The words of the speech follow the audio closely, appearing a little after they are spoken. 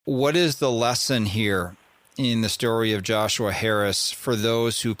What is the lesson here in the story of Joshua Harris for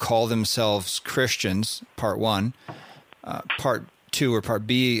those who call themselves Christians, part one? Part two, or part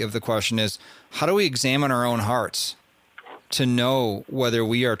B of the question is, how do we examine our own hearts to know whether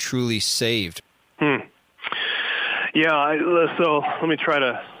we are truly saved? Yeah, so let me try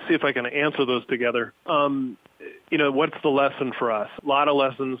to see if I can answer those together. What's the lesson for us? A lot of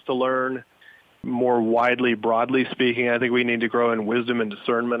lessons to learn. More widely, broadly speaking, I think we need to grow in wisdom and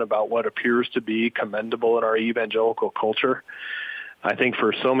discernment about what appears to be commendable in our evangelical culture. I think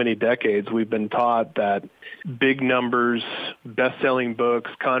for so many decades, we've been taught that big numbers, best-selling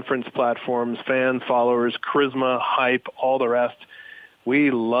books, conference platforms, fans, followers, charisma, hype, all the rest, we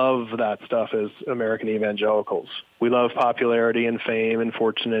love that stuff as American evangelicals. We love popularity and fame and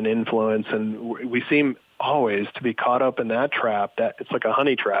fortune and influence, and we seem always to be caught up in that trap. That it's like a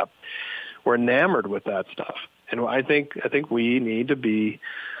honey trap. We're enamored with that stuff. And I think we need to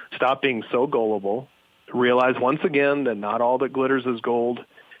stop being so gullible, realize once again that not all that glitters is gold,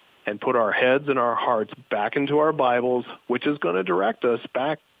 and put our heads and our hearts back into our Bibles, which is going to direct us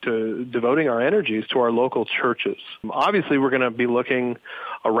back to devoting our energies to our local churches. Obviously, we're going to be looking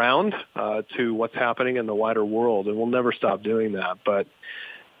around to what's happening in the wider world, and we'll never stop doing that. But,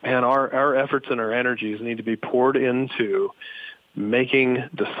 man, our efforts and our energies need to be poured into making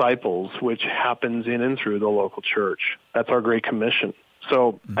disciples, which happens in and through the local church. That's our Great Commission.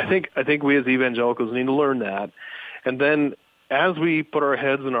 So I think we as evangelicals need to learn that. And then as we put our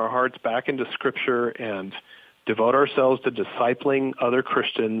heads and our hearts back into Scripture and devote ourselves to discipling other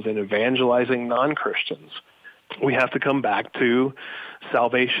Christians and evangelizing non-Christians, we have to come back to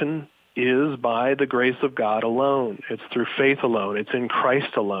salvation is by the grace of God alone. It's through faith alone. It's in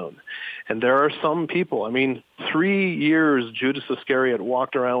Christ alone. And there are some people, 3 years Judas Iscariot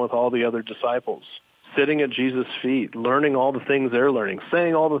walked around with all the other disciples, sitting at Jesus' feet, learning all the things they're learning,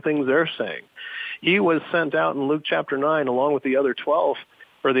 saying all the things they're saying. He was sent out in Luke chapter 9 along with the other 12,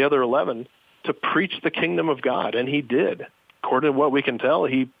 or the other 11, to preach the kingdom of God, and he did. According to what we can tell,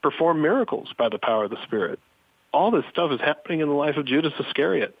 he performed miracles by the power of the Spirit. All this stuff is happening in the life of Judas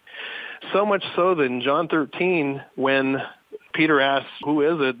Iscariot. So much so that in John 13, when Peter asks, who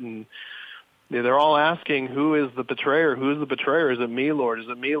is it? And they're all asking, who is the betrayer? Who is the betrayer? Is it me, Lord? Is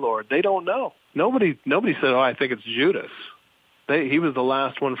it me, Lord? They don't know. Nobody said, I think it's Judas. He was the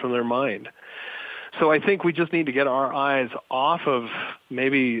last one from their mind. So I think we just need to get our eyes off of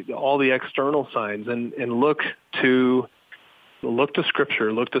maybe all the external signs and look to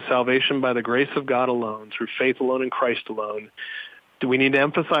Scripture, look to salvation by the grace of God alone, through faith alone in Christ alone. Do we need to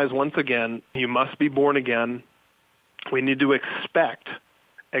emphasize once again, you must be born again. We need to expect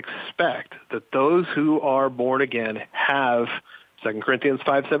that those who are born again have, 2 Corinthians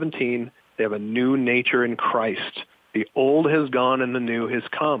 5:17, they have a new nature in Christ. The old has gone and the new has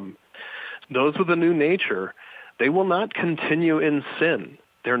come. Those with a new nature, they will not continue in sin.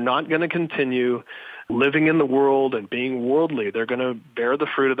 They're not going to continue living in the world and being worldly. They're going to bear the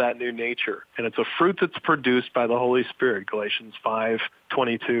fruit of that new nature. And it's a fruit that's produced by the Holy Spirit, Galatians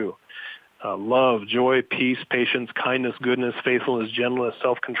 5:22. Love, joy, peace, patience, kindness, goodness, faithfulness, gentleness,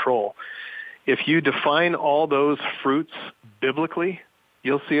 self-control. If you define all those fruits biblically,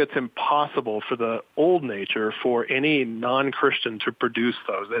 you'll see it's impossible for the old nature for any non-Christian to produce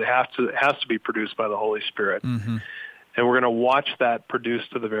those. It has to be produced by the Holy Spirit. Mm-hmm. And we're going to watch that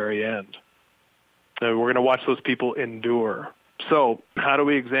produced to the very end. And we're going to watch those people endure. So how do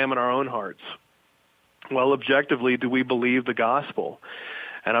we examine our own hearts? Well, objectively, do we believe the gospel?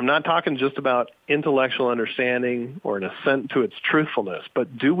 And I'm not talking just about intellectual understanding or an assent to its truthfulness,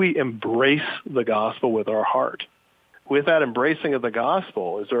 but do we embrace the gospel with our heart? With that embracing of the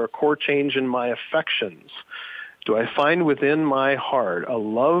gospel, is there a core change in my affections? Do I find within my heart a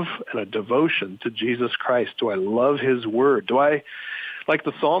love and a devotion to Jesus Christ? Do I love his word? Do I, like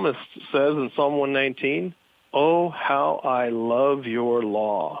the psalmist says in Psalm 119, oh, how I love your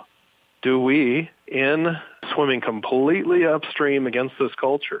law. Do we, in swimming completely upstream against this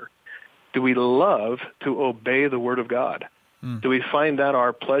culture, do we love to obey the word of God? Do we find that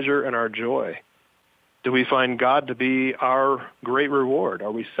our pleasure and our joy? Do we find God to be our great reward? Are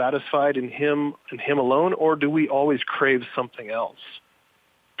we satisfied in him and him alone, or do we always crave something else?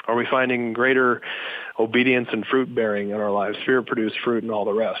 Are we finding greater obedience and fruit-bearing in our lives, Spirit-produced fruit and all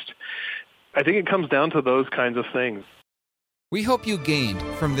the rest? I think it comes down to those kinds of things. We hope you gained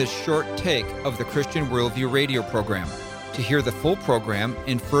from this short take of the Christian Worldview radio program. To hear the full program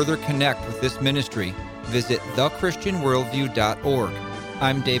and further connect with this ministry, visit thechristianworldview.org.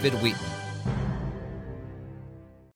 I'm David Wheaton.